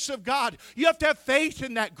the grace of God. You have to have faith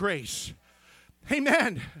in that grace.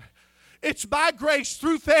 Amen. It's by grace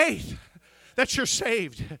through faith that you're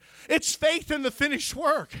saved. It's faith in the finished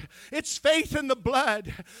work. It's faith in the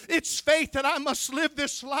blood. It's faith that I must live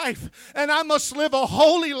this life, and I must live a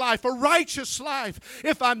holy life, a righteous life.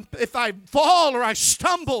 If I fall or I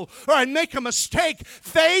stumble or I make a mistake,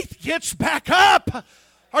 faith gets back up.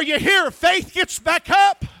 Are you here? Faith gets back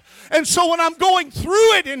up. And so when I'm going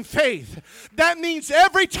through it in faith, that means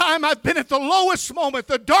every time I've been at the lowest moment,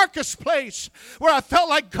 the darkest place, where I felt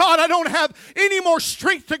like, God, I don't have any more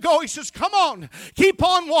strength to go. He says, come on, keep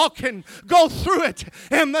on walking. Go through it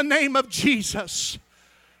in the name of Jesus.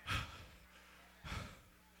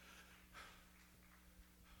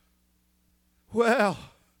 Well,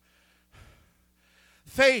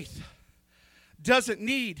 faith doesn't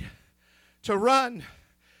need to run.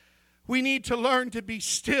 We need to learn to be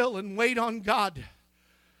still and wait on God.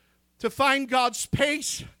 To find God's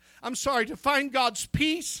pace, to find God's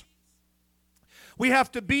peace, we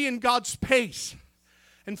have to be in God's pace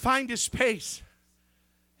and find His pace.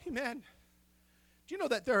 Amen. Do you know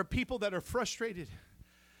that there are people that are frustrated?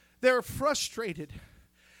 They're frustrated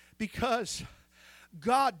because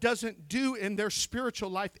God doesn't do in their spiritual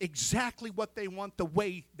life exactly what they want the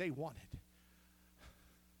way they want it.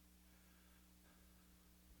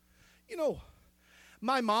 You know,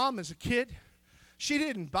 my mom as a kid, she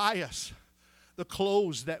didn't buy us the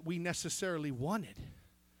clothes that we necessarily wanted.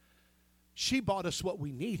 She bought us what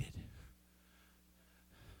we needed.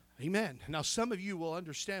 Amen. Now, some of you will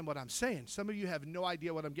understand what I'm saying. Some of you have no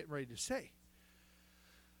idea what I'm getting ready to say.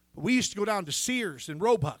 But we used to go down to Sears and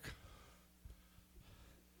Roebuck.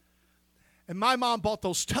 And my mom bought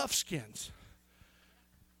those Tough Skins.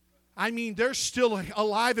 I mean, they're still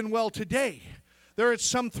alive and well today. They're at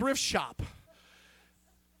some thrift shop.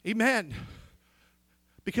 Amen.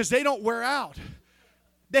 Because they don't wear out.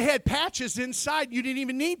 They had patches inside. You didn't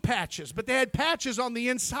even need patches, but they had patches on the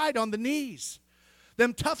inside, on the knees.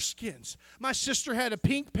 Them Tough Skins. My sister had a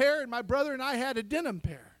pink pair, and my brother and I had a denim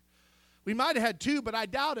pair. We might have had two, but I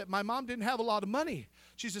doubt it. My mom didn't have a lot of money.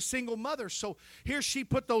 She's a single mother. So here she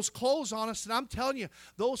put those clothes on us, and I'm telling you,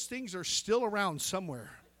 those things are still around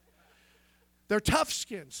somewhere. They're Tough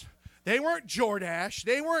Skins. They weren't Jordache.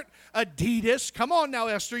 They weren't Adidas. Come on now,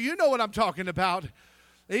 Esther. You know what I'm talking about.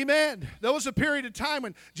 Amen. There was a period of time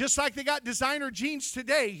when, just like they got designer jeans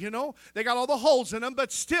today, you know, they got all the holes in them, but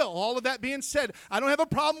still, all of that being said, I don't have a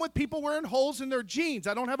problem with people wearing holes in their jeans.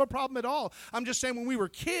 I don't have a problem at all. I'm just saying when we were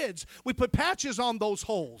kids, we put patches on those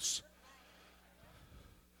holes.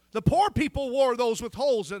 The poor people wore those with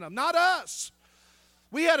holes in them, not us.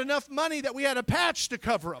 We had enough money that we had a patch to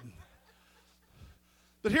cover them.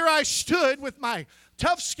 But here I stood with my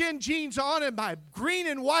Tough Skin jeans on and my green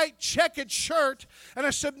and white checkered shirt. And I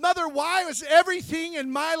said, Mother, why was everything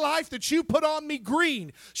in my life that you put on me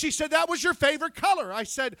green? She said, that was your favorite color. I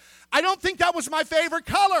said, I don't think that was my favorite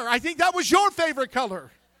color. I think that was your favorite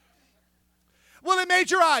color. Well, it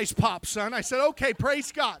made your eyes pop, son. I said, okay,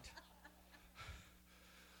 praise God.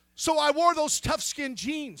 So I wore those Tough Skin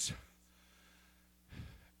jeans.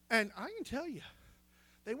 And I can tell you,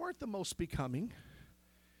 they weren't the most becoming.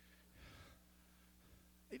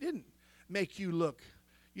 They didn't make you look,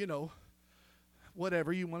 you know,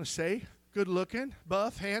 whatever you want to say, good looking,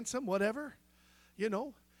 buff, handsome, whatever, you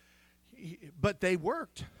know. But they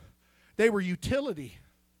worked. They were utility.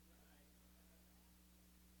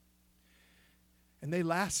 And they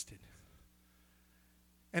lasted.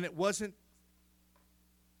 And it wasn't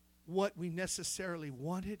what we necessarily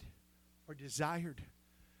wanted or desired,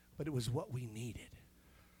 but it was what we needed.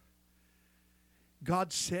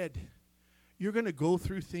 God said, you're going to go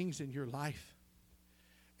through things in your life,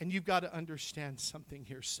 and you've got to understand something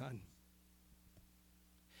here, son,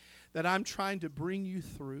 that I'm trying to bring you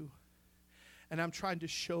through, and I'm trying to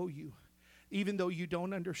show you, even though you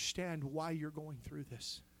don't understand why you're going through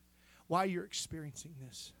this, why you're experiencing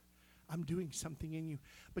this. I'm doing something in you.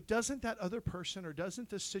 But doesn't that other person, or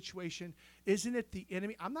doesn't this situation, isn't it the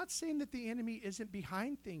enemy? I'm not saying that the enemy isn't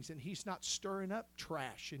behind things and he's not stirring up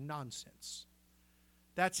trash and nonsense.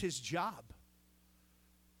 That's his job.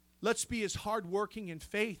 Let's be as hardworking in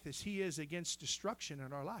faith as he is against destruction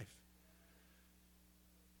in our life.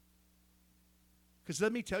 Because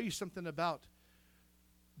let me tell you something about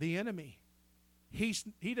the enemy. He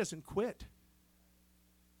doesn't quit.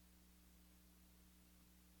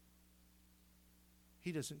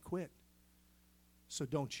 He doesn't quit. So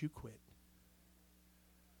don't you quit.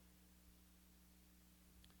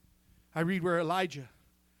 I read where Elijah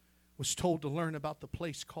was told to learn about the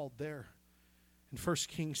place called there. In 1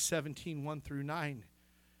 Kings 17, 1 through 9.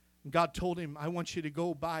 And God told him, I want you to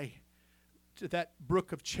go by to that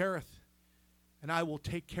brook of Cherith, and I will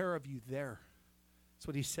take care of you there. That's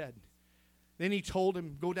what he said. Then he told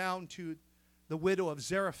him, go down to the widow of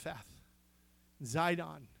Zarephath,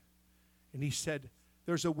 Zidon. And he said,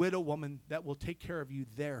 there's a widow woman that will take care of you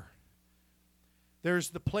there. There's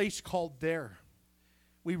the place called there.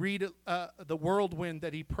 We read the whirlwind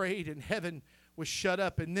that he prayed, and heaven was shut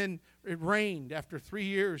up, and then it rained after 3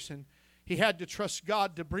 years, and he had to trust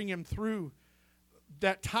God to bring him through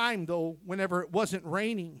that time, though, whenever it wasn't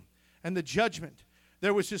raining, and the judgment.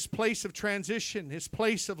 There was this place of transition, his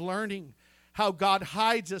place of learning how God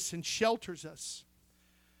hides us and shelters us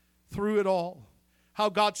through it all, how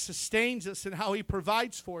God sustains us and how he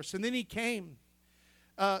provides for us. And then he came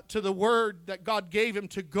to the word that God gave him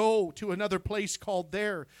to go to another place called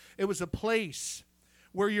there. It was a place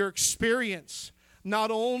where your experience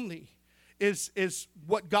not only is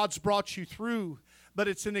what God's brought you through, but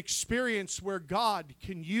it's an experience where God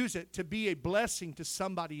can use it to be a blessing to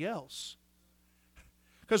somebody else.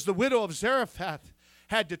 Because the widow of Zarephath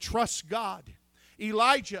had to trust God.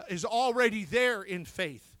 Elijah is already there in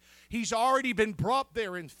faith. He's already been brought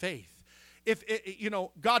there in faith.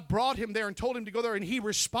 God brought him there and told him to go there, and he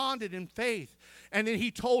responded in faith. And then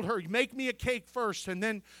he told her, make me a cake first, and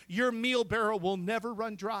then your meal barrel will never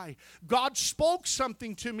run dry. God spoke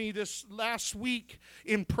something to me this last week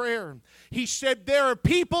in prayer. He said, there are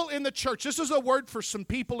people in the church. This is a word for some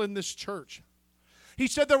people in this church. He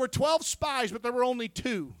said there were 12 spies, but there were only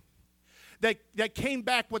 2 that came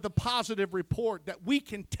back with a positive report that we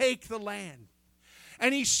can take the land.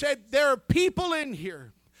 And he said, there are people in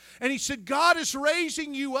here, And he said, God is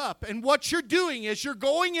raising you up. And what you're doing is you're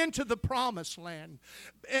going into the promised land.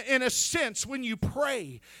 In a sense, when you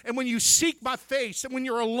pray and when you seek my face and when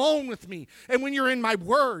you're alone with me and when you're in my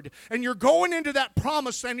word and you're going into that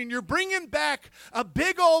promised land and you're bringing back a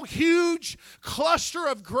big old huge cluster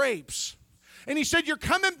of grapes. And he said, you're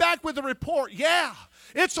coming back with a report. Yeah.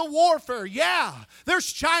 It's a warfare. Yeah,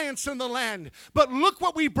 there's giants in the land. But look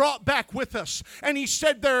what we brought back with us. And he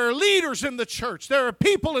said there are leaders in the church. There are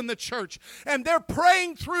people in the church. And they're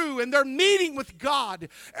praying through and they're meeting with God.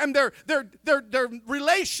 And their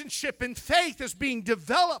relationship in faith is being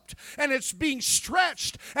developed. And it's being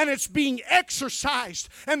stretched. And it's being exercised.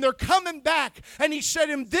 And they're coming back. And he said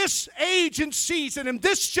in this age and season, in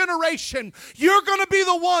this generation, you're going to be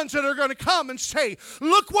the ones that are going to come and say,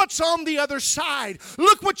 look what's on the other side.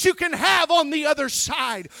 Look what you can have on the other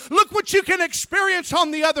side. Look what you can experience on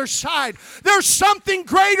the other side. There's something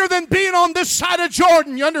greater than being on this side of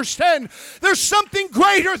Jordan. You understand? There's something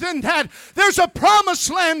greater than that. There's a promised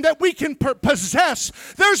land that we can possess.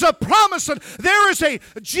 There's a promise. There is a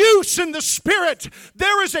juice in the Spirit.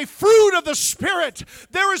 There is a fruit of the Spirit.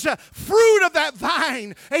 There is a fruit of that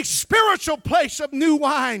vine, a spiritual place of new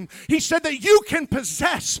wine. He said that you can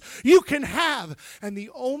possess, you can have. And the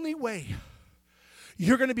only way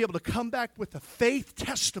you're going to be able to come back with a faith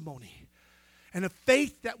testimony and a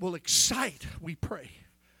faith that will excite, we pray,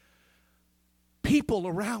 people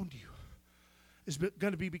around you is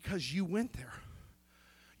going to be because you went there.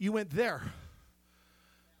 You went there.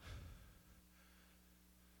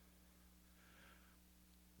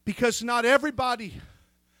 Because not everybody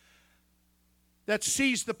that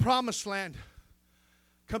sees the promised land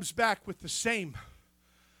comes back with the same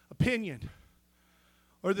opinion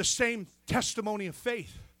or the same testimony of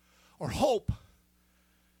faith or hope.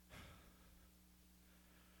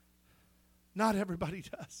 Not everybody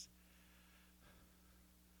does.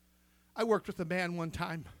 I worked with a man one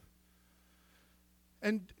time,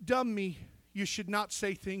 and dumb me, you should not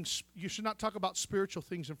say things, you should not talk about spiritual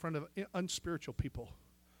things in front of unspiritual people.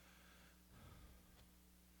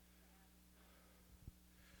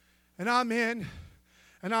 And I'm in,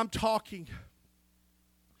 and I'm talking.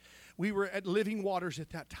 We were at Living Waters at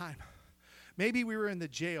that time. Maybe we were in the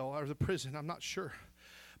jail or the prison, I'm not sure.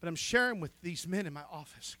 But I'm sharing with these men in my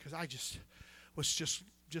office because I just was just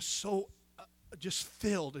so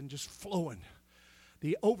filled and just flowing.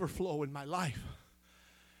 The overflow in my life.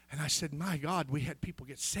 And I said, my God, we had people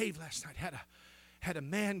get saved last night. Had a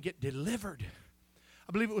man get delivered.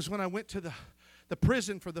 I believe it was when I went to the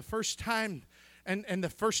prison for the first time. And the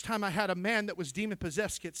first time I had a man that was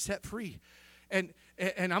demon-possessed get set free. And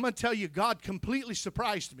I'm going to tell you, God completely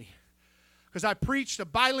surprised me. Because I preached a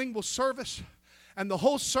bilingual service. And the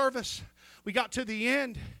whole service, we got to the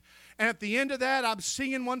end. And at the end of that, I'm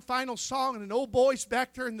singing one final song. And an old boy's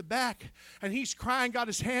back there in the back. And he's crying, got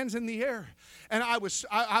his hands in the air. And I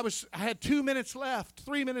had 2 minutes left,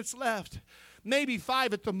 3 minutes left. Maybe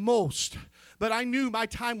 5 at the most. But I knew my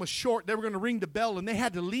time was short. They were going to ring the bell and they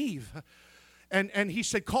had to leave. And he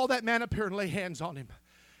said, call that man up here and lay hands on him.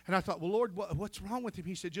 And I thought, well, Lord, what's wrong with him?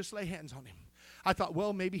 He said, just lay hands on him. I thought,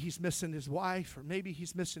 well, maybe he's missing his wife or maybe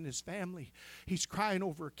he's missing his family. He's crying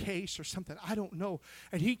over a case or something. I don't know.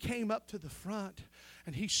 And he came up to the front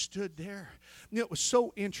and he stood there. It was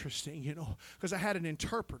so interesting, because I had an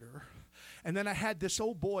interpreter. And then I had this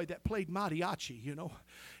old boy that played mariachi,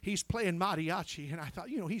 He's playing mariachi. And I thought,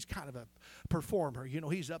 he's kind of a performer.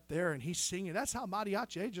 He's up there and he's singing. That's how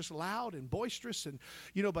mariachi, just loud and boisterous. And,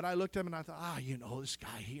 but I looked at him and I thought, this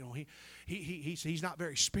guy, he's not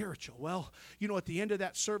very spiritual. Well, at the end of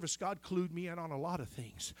that service, God clued me in on a lot of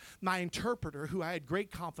things. My interpreter, who I had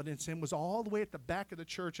great confidence in, was all the way at the back of the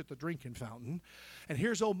church at the drinking fountain. And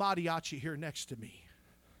here's old mariachi here next to me.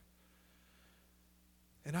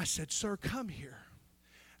 And I said, sir, come here.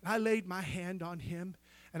 And I laid my hand on him.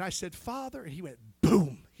 And I said, Father. And he went,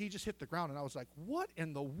 boom. He just hit the ground. And I was like, what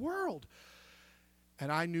in the world?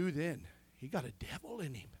 And I knew then, he got a devil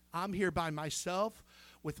in him. I'm here by myself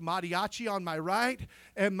with mariachi on my right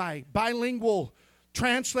and my bilingual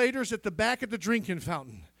translators at the back of the drinking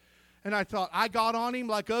fountain. And I thought, I got on him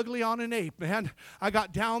like ugly on an ape, man. I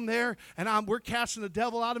got down there, and we're casting the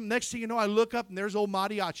devil out of him. Next thing you know, I look up, and there's old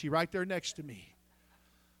mariachi right there next to me.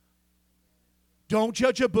 Don't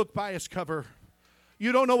judge a book by its cover.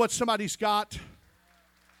 You don't know what somebody's got.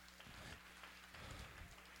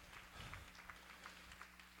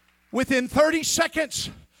 Within 30 seconds,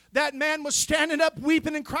 that man was standing up,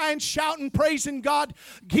 weeping and crying, shouting, praising God.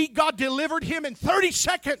 God delivered him in 30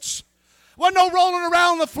 seconds. Wasn't no rolling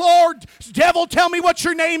around on the floor, devil, tell me what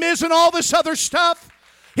your name is and all this other stuff.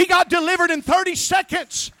 He got delivered in 30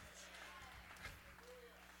 seconds.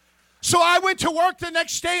 So I went to work the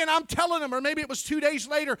next day and I'm telling them, or maybe it was 2 days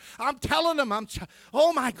later, I'm telling them,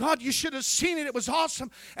 oh my God, you should have seen it. It was awesome.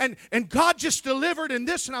 And God just delivered in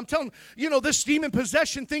this. And I'm telling them, this demon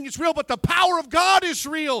possession thing is real, but the power of God is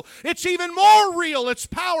real. It's even more real. It's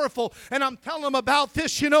powerful. And I'm telling them about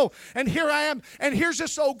this, and here I am. And here's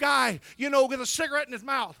this old guy, with a cigarette in his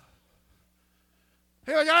mouth.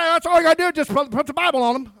 He's like, "Yeah, that's all you got to do, just put the Bible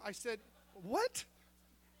on him." I said, "What?"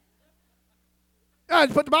 "Yeah,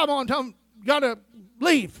 just put the Bible on and tell him you got to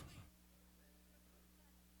leave."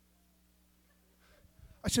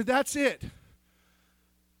 I said, "That's it.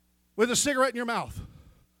 With a cigarette in your mouth.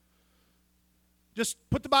 Just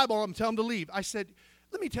put the Bible on him and tell him to leave." I said,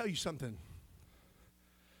 "Let me tell you something."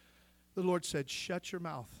 The Lord said, "Shut your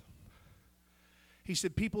mouth." He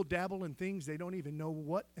said, "People dabble in things they don't even know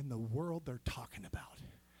what in the world they're talking about."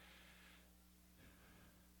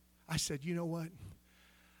 I said, "You know what?"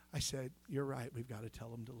 I said, "You're right. We've got to tell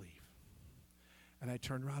them to leave." And I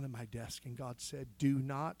turned around at my desk and God said, "Do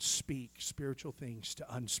not speak spiritual things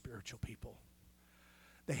to unspiritual people.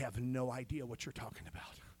 They have no idea what you're talking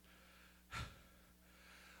about."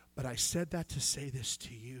 But I said that to say this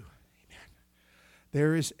to you. Amen.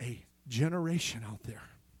 There is a generation out there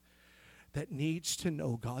that needs to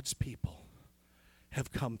know God's people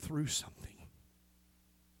have come through something.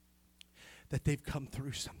 That they've come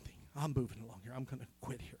through something. I'm moving along here. I'm going to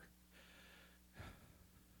quit here.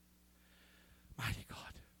 Mighty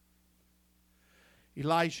God.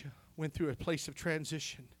 Elijah went through a place of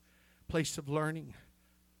transition, place of learning,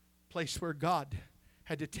 place where God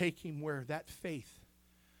had to take him where that faith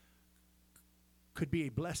could be a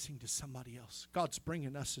blessing to somebody else. God's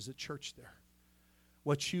bringing us as a church there.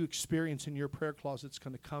 What you experience in your prayer closet is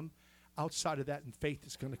going to come. Outside of that, and faith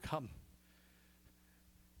is going to come.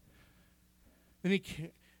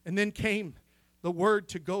 And then came the word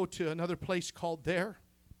to go to another place called there.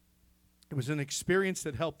 It was an experience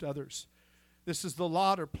that helped others. This is the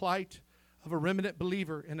lot or plight of a remnant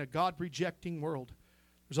believer in a God-rejecting world.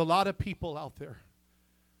 There's a lot of people out there.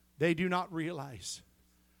 They do not realize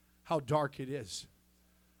how dark it is.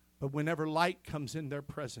 But whenever light comes in their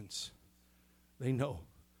presence, they know.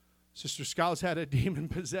 Sister Skiles had a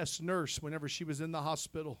demon-possessed nurse whenever she was in the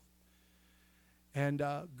hospital. And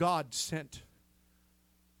God sent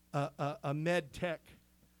a med tech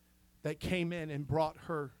that came in and brought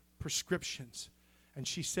her prescriptions. And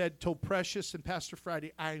she told Precious and Pastor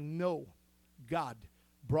Friday, "I know God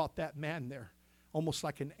brought that man there, almost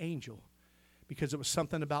like an angel, because it was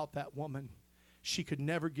something about that woman. She could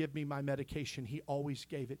never give me my medication. He always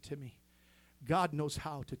gave it to me." God knows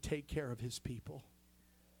how to take care of his people.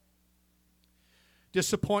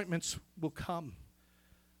 Disappointments will come,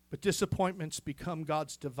 but disappointments become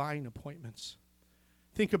God's divine appointments.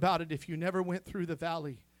 Think about it. If you never went through the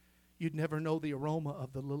valley, you'd never know the aroma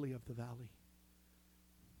of the lily of the valley.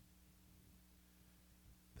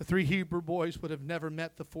 The 3 Hebrew boys would have never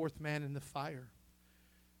met the 4th man in the fire.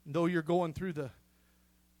 And though you're going through the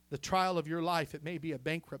trial of your life, it may be a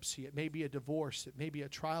bankruptcy, it may be a divorce, it may be a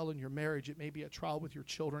trial in your marriage, it may be a trial with your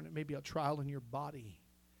children, it may be a trial in your body,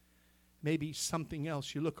 maybe something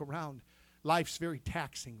else. You look around, life's very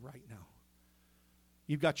taxing right now.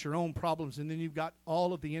 You've got your own problems, and then you've got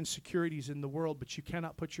all of the insecurities in the world, but you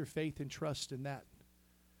cannot put your faith and trust in that.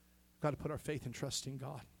 We've got to put our faith and trust in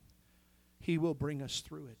God. He will bring us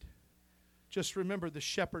through it. Just remember, the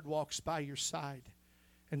shepherd walks by your side,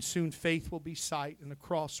 and soon faith will be sight, and the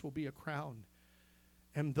cross will be a crown,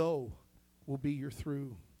 and though will be your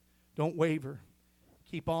through. Don't waver.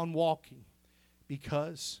 Keep on walking,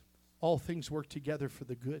 because all things work together for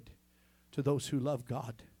the good to those who love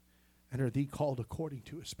God and are thee called according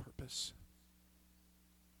to his purpose.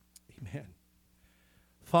 Amen.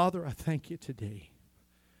 Father, I thank you today.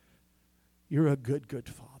 You're a good, good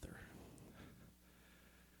Father.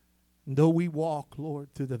 And though we walk,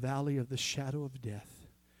 Lord, through the valley of the shadow of death,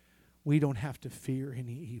 we don't have to fear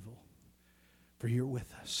any evil, for you're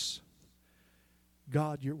with us.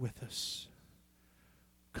 God, you're with us.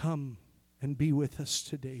 Come and be with us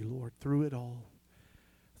today, Lord, through it all.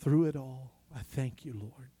 Through it all, I thank you,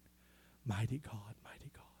 Lord. Mighty God,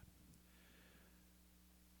 mighty God.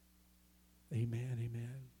 Amen,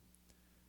 amen.